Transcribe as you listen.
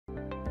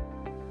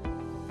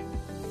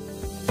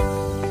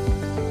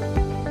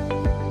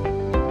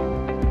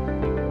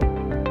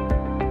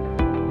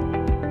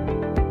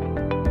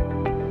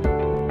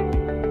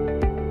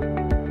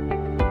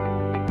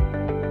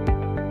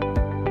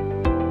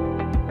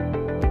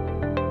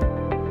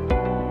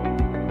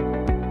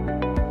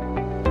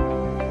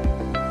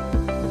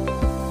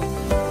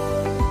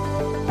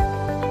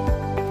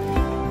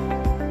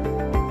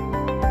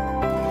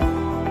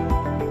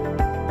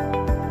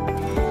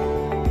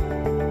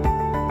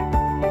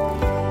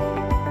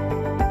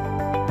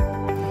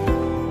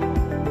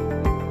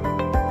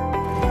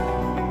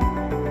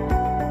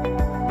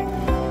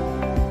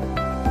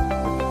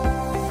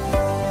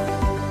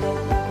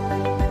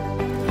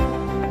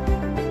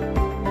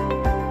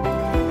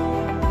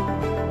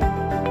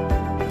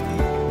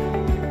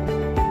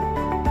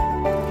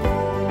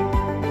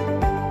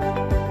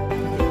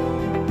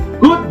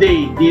Good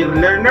day, dear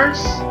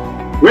learners!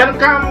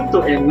 Welcome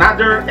to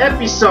another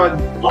episode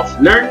of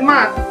Learn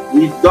Math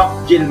with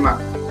Doc Gilma.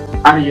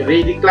 Are you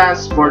ready,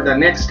 class, for the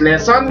next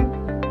lesson?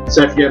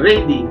 So if you're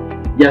ready,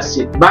 just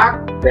sit back,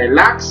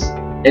 relax,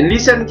 and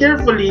listen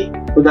carefully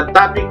to the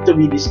topic to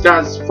be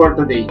discussed for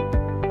today.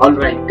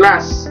 Alright,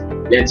 class,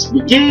 let's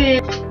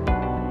begin!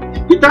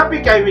 The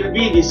topic I will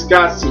be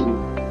discussing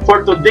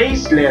for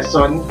today's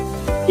lesson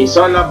is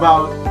all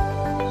about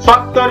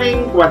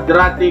factoring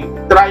quadratic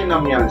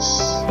trinomials.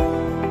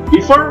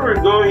 Before we're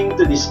going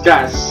to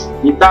discuss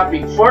the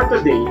topic for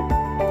today,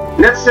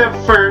 let's have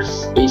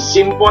first a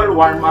simple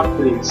warm-up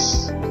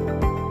drills.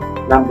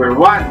 Number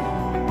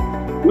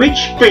 1. Which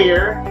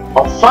pair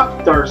of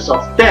factors of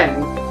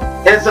 10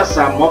 has a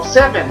sum of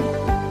 7?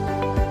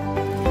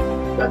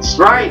 That's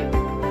right.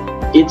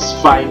 It's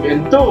 5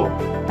 and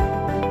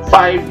 2.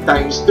 5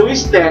 times 2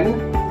 is 10,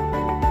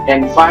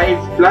 and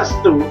 5 plus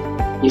 2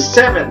 is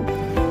 7.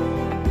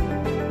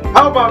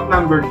 How about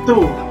number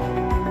 2?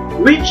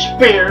 Which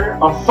pair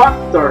of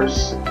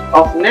factors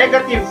of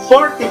negative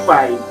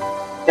 45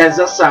 has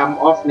a sum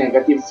of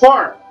negative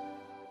 4?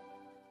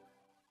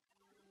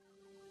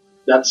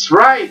 That's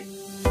right.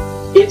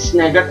 It's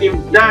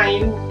negative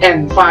 9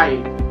 and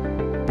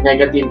 5.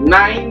 Negative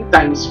 9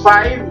 times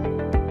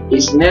 5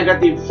 is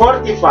negative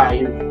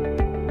 45,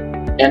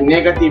 and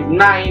negative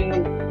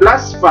 9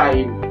 plus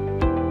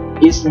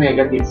 5 is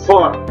negative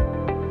 4.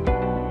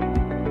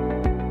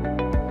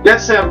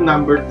 Let's have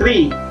number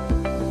 3.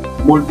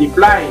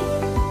 Multiply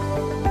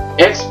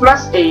x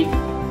plus 8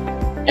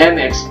 and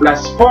x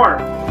plus 4.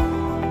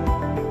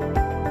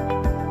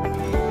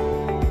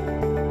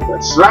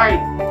 That's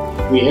right.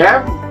 We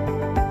have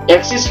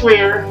x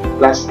squared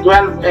plus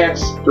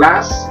 12x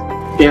plus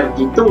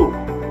 32.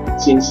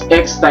 Since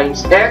x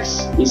times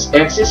x is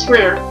x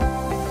squared,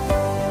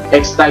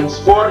 x times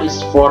 4 is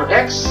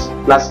 4x,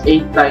 plus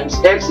 8 times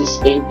x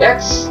is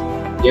 8x.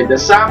 Get the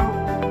sum,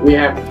 we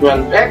have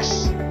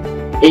 12x.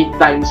 8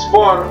 times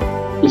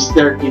 4 is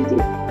 32.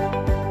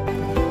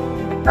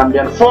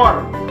 Number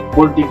 4,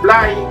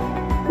 multiply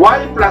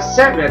y plus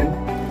 7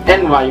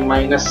 and y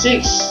minus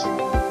 6.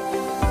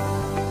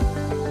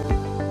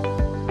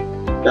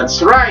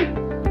 That's right.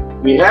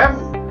 We have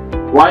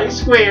y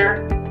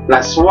squared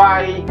plus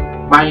y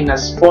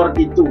minus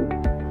 42.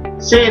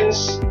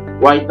 Since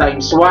y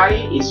times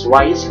y is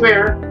y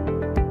squared,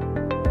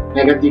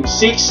 negative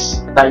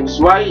 6 times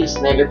y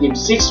is negative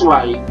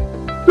 6y,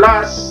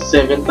 plus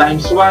 7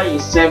 times y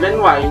is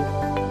 7y,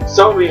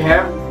 so we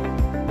have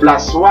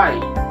plus y.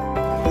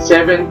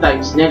 7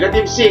 times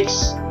negative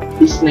 6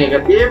 is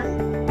negative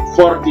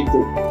 42.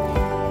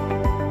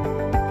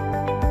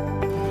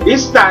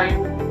 This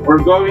time,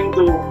 we're going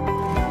to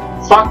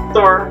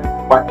factor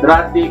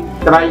quadratic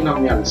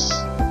trinomials.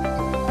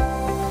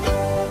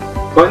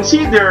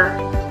 Consider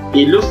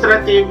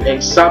illustrative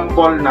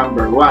example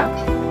number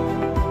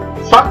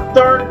 1.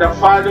 Factor the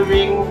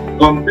following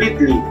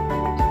completely.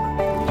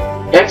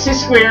 X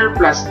squared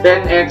plus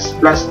 10x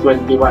plus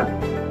 21.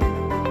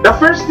 The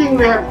first thing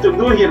we have to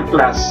do here,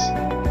 class,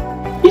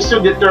 is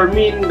to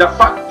determine the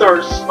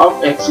factors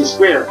of x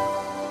squared.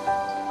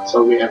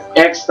 So we have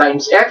x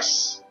times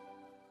x,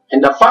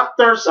 and the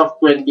factors of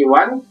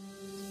 21,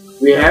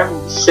 we have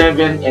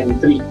 7 and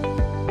 3.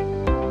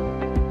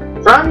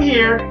 From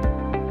here,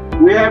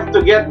 we have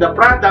to get the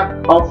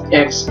product of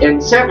x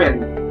and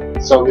 7.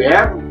 So we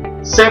have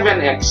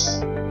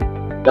 7x.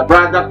 The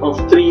product of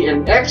 3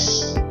 and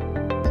x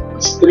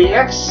is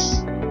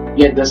 3x.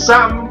 Get the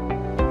sum.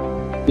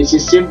 This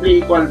is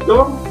simply equal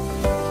to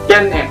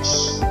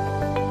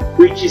 10x,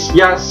 which is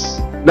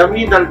just the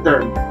middle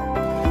term.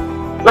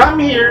 From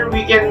here,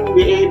 we can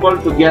be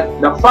able to get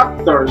the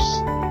factors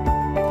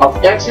of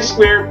x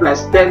squared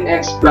plus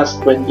 10x plus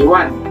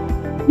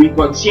 21. We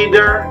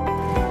consider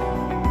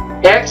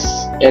x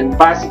and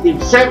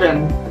positive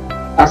 7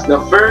 as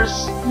the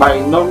first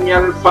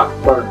binomial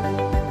factor,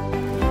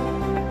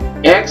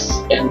 x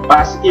and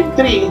positive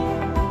 3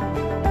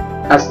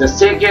 as the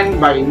second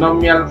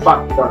binomial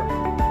factor.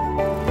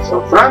 So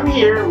from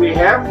here, we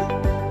have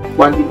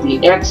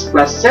quantity x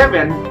plus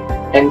 7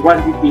 and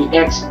quantity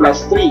x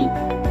plus 3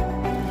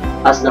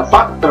 as the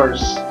factors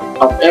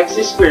of x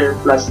squared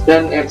plus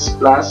 10x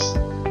plus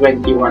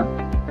 21.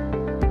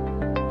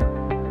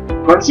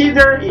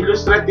 Consider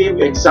illustrative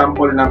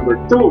example number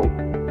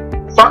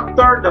 2.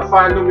 Factor the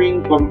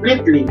following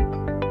completely.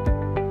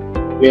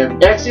 We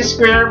have x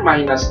squared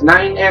minus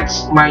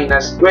 9x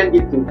minus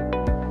 22.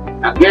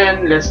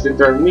 Again, let's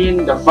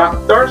determine the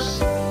factors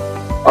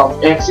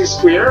of x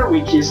squared,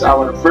 which is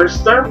our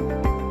first term.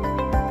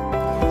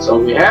 So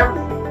we have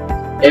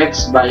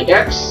x by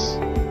x,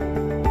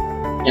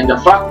 and the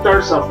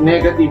factors of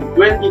negative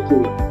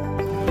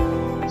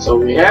 22. So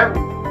we have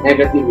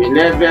negative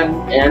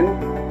 11 and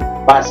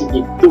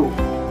positive 2.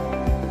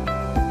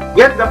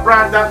 Get the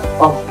product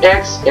of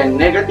x and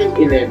negative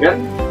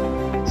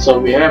 11. So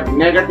we have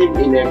negative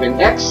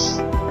 11x.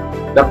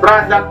 The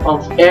product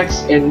of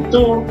x and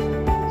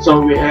 2.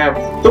 So we have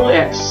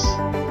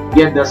 2x.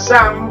 Get the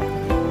sum.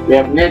 We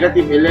have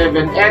negative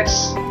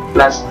 11x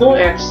plus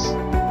 2x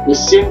is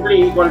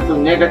simply equal to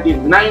negative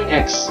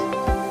 9x,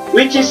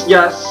 which is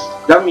just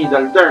the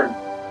middle term.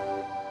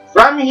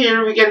 From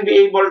here, we can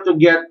be able to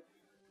get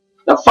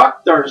the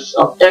factors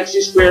of x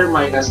squared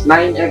minus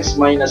 9x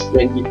minus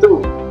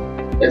 22.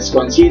 Let's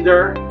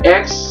consider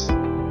x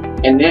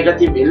and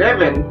negative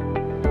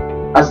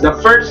 11 as the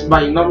first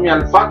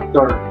binomial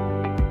factor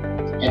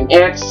and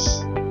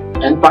x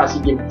and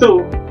positive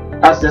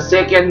 2 as the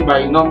second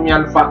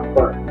binomial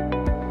factor.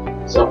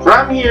 So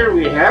from here,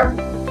 we have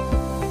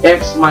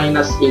x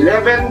minus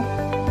 11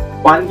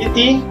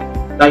 quantity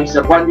times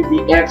the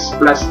quantity x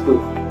plus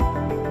 2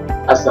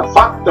 as the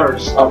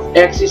factors of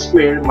x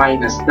squared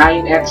minus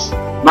 9x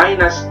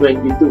minus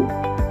 22.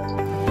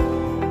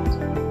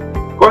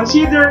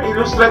 Consider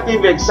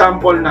illustrative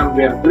example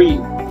number 3.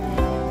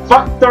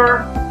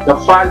 Factor the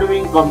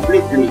following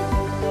completely.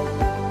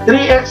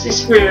 3x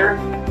squared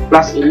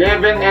plus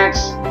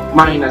 11x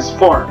minus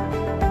 4.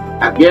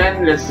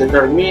 Again, let's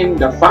determine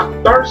the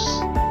factors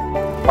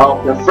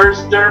of the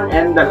first term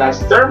and the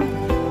last term.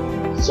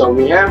 So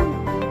we have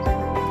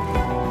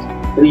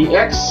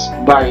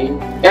 3x by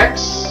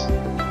x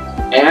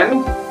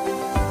and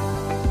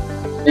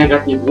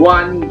negative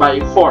 1 by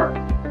 4.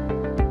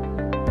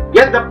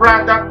 Get the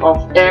product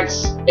of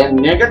x and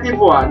negative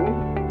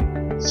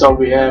 1. So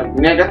we have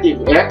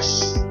negative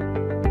x.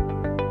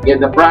 Get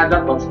the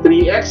product of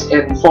 3x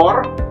and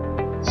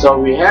 4. So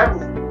we have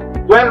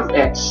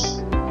 12x.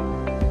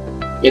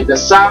 Get the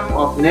sum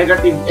of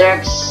negative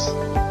x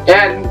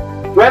and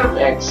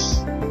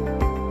 12x.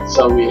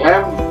 So we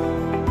have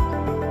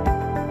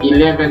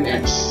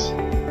 11x.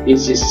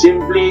 This is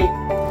simply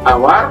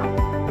our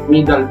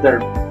middle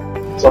term.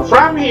 So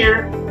from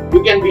here,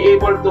 we can be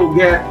able to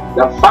get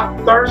the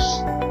factors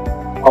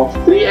of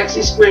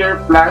 3x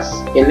squared plus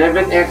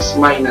 11x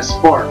minus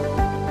 4.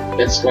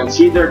 Let's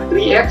consider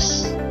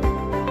 3x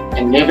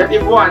and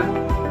negative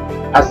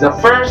 1 as the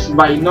first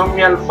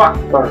binomial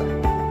factor,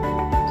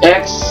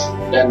 x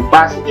and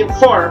positive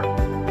 4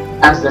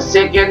 as the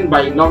second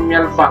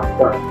binomial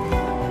factor.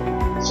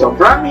 So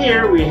from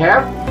here, we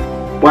have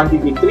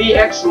quantity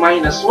 3x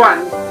minus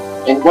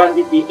 1 and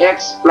quantity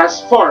x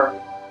plus 4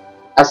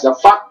 as the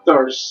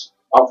factors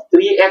of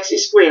 3x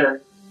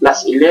squared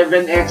plus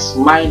 11x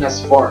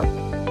minus 4.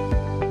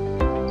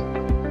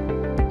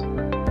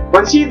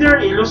 Consider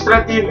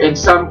illustrative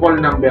example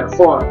number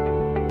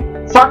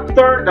 4.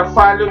 Factor the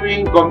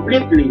following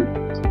completely.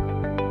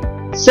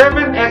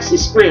 7x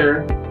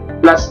squared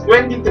plus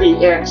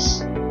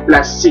 23x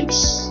plus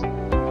 6.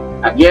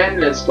 Again,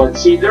 let's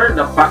consider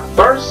the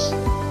factors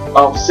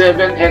of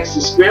 7x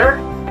squared.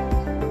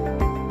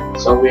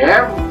 So we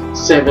have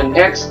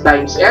 7x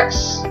times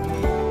x.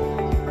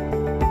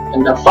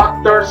 And the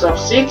factors of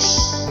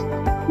 6,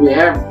 we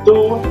have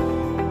 2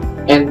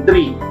 and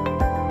 3.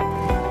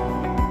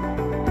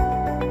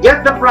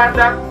 Get the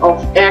product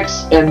of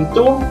x and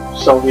 2.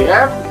 So we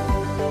have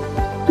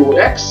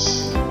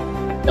 2x.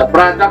 The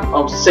product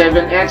of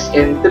 7x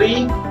and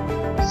 3.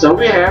 So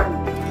we have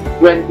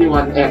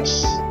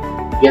 21x.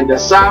 Get the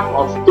sum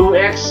of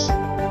 2x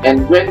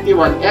and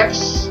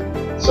 21x.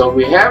 So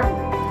we have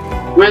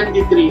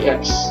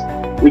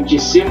 23x, which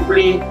is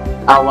simply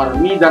our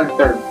middle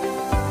term.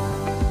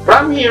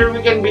 From here,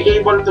 we can be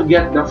able to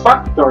get the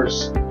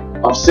factors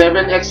of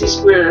 7x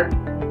squared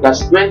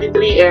plus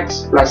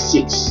 23x plus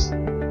 6.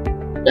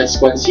 Let's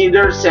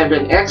consider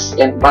 7x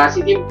and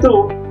positive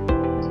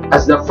 2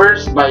 as the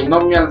first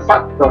binomial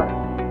factor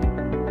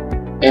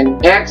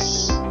and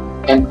x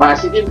and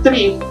positive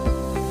 3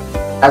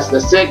 as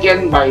the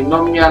second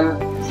binomial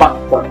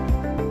factor.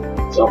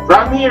 So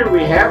from here,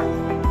 we have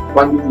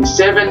quantity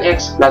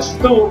 7x plus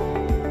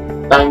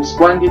 2 times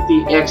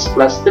quantity x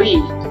plus 3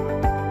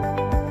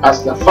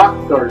 as the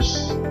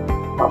factors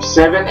of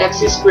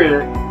 7x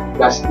squared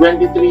plus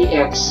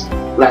 23x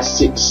plus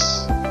 6.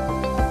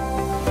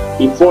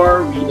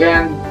 Before we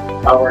end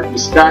our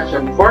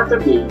discussion for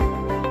today,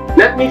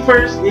 let me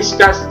first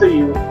discuss to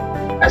you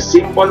a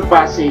simple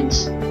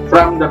passage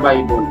from the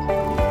Bible,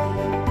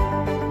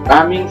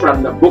 coming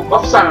from the book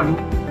of Psalm,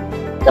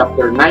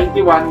 chapter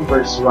 91,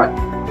 verse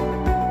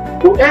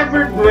 1.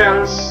 Whoever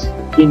dwells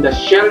in the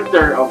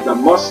shelter of the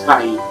Most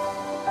High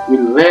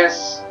will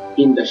rest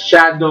in the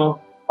shadow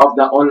of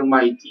the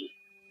Almighty.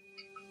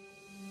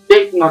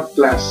 Take note,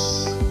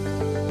 class.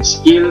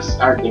 Skills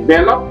are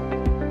developed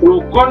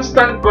through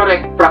constant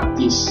correct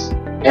practice,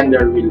 and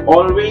there will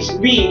always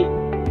be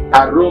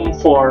a room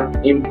for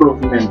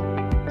improvement.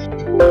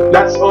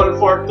 That's all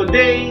for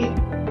today.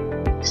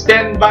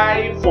 Stand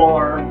by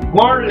for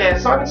more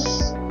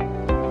lessons.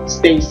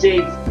 Stay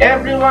safe,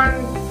 everyone,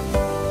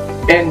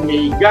 and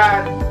may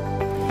God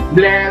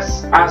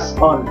bless us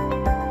all.